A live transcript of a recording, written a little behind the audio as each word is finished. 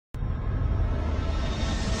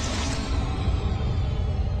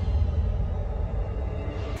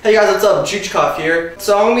Hey guys, what's up? Joutchkov here.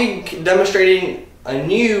 So I'm going to be demonstrating a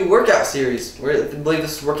new workout series. I believe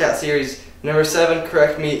this is workout series number 7.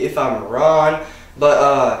 Correct me if I'm wrong.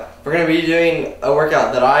 But we're going to be doing a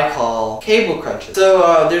workout that I call cable crunches.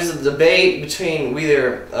 So there's a debate between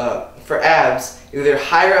whether, for abs, either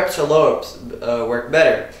higher ups or low ups work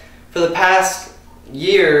better. For the past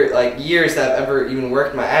years that I've ever even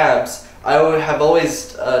worked my abs, I have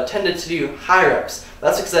always tended to do higher ups.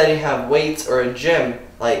 That's because I didn't have weights or a gym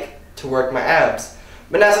to work my abs.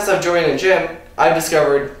 But now since I've joined a gym, I've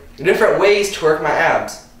discovered different ways to work my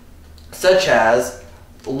abs, such as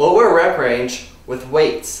lower rep range with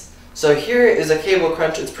weights. So here is a cable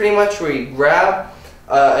crunch. It's pretty much where you grab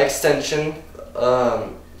extension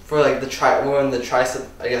for the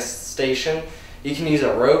tricep, station. You can use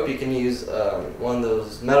a rope. You can use one of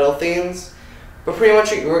those metal things. But pretty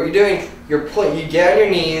much what you're doing, you get on your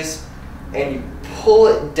knees and you pull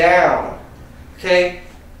it down, okay,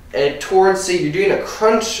 and so you're doing a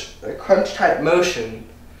crunch type motion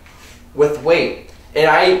with weight.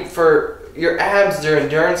 And for your abs, they're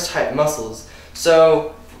endurance type muscles.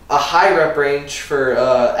 So a high rep range for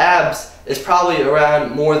abs is probably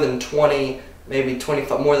around more than 20, maybe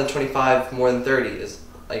 25, more than 25, more than 30 is,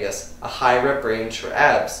 I guess, a high rep range for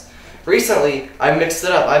abs. Recently, I mixed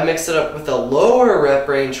it up. I mixed it up with a lower rep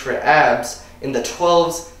range for abs in the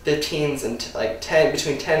 12s, 15s, and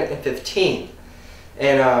between 10 and 15.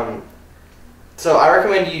 And so I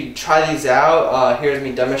recommend you try these out. Here's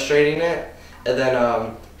me demonstrating it. And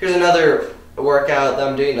then here's another workout that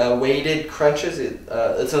I'm doing, weighted crunches.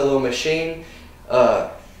 It's a little machine.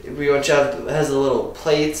 It has a little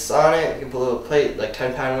plates on it. You can put a little plate, like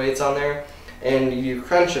 10-pound weights on there. And you do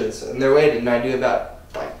crunches, and they're weighted. And I do about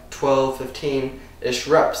 12, 15-ish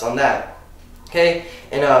reps on that. Okay?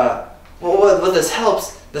 And what this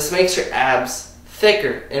helps, this makes your abs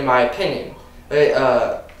thicker, in my opinion.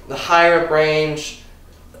 The higher up range,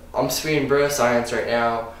 I'm speaking bro science right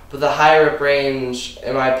now, but the higher up range,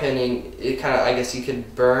 in my opinion, I guess you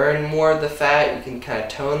could burn more of the fat, you can kind of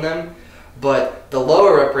tone them, but the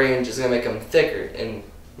lower up range is going to make them thicker. In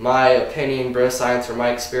my opinion, bro science, or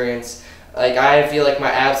my experience, I feel like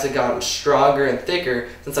my abs have gotten stronger and thicker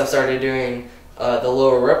since I've started doing the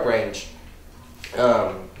lower rep range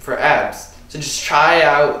for abs. So just try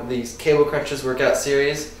out these cable crunches workout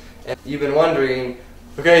series. And you've been wondering,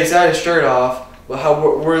 okay, he's got his shirt off.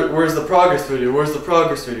 Well, where's the progress video? Where's the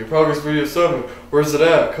progress video? Progress video 7. Where's it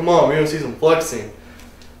at? Come on, we want to see some flexing.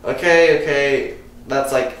 Okay,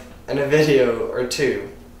 that's in a video or two.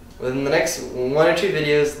 Within the next 1 or 2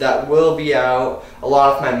 videos that will be out, a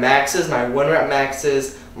lot of my maxes, my 1-rep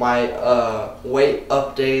maxes, my weight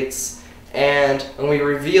updates, and I'm going to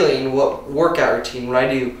be revealing what workout routine, what I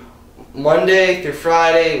do Monday through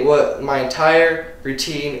Friday, what my entire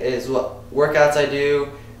routine is, what workouts I do,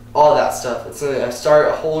 all that stuff. It's going to start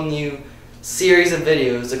a whole new series of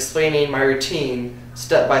videos explaining my routine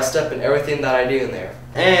step by step and everything that I do in there.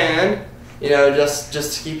 And just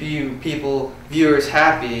to keep you viewers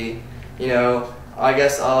happy, I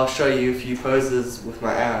guess I'll show you a few poses with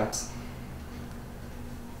my abs.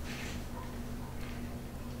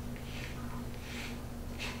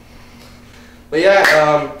 But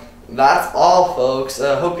yeah, that's all, folks.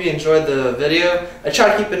 Hope you enjoyed the video. I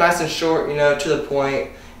try to keep it nice and short, to the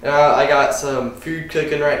point. I got some food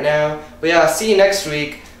cooking right now. But yeah, see you next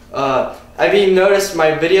week. I've even noticed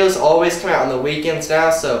my videos always come out on the weekends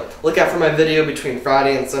now, so look out for my video between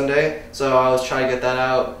Friday and Sunday. So I was trying to get that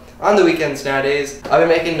out on the weekends nowadays. I've been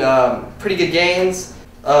making pretty good gains.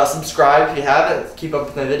 Subscribe if you haven't. Keep up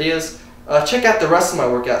with my videos. Check out the rest of my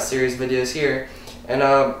workout series videos here, and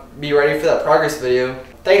be ready for that progress video.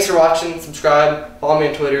 Thanks for watching. Subscribe. Follow me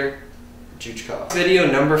on Twitter. Joutchkov. Video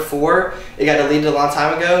number 4. It got deleted a long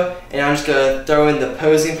time ago, and I'm just gonna throw in the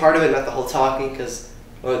posing part of it, not the whole talking, because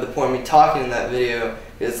the point of me talking in that video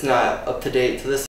is not up to date to this.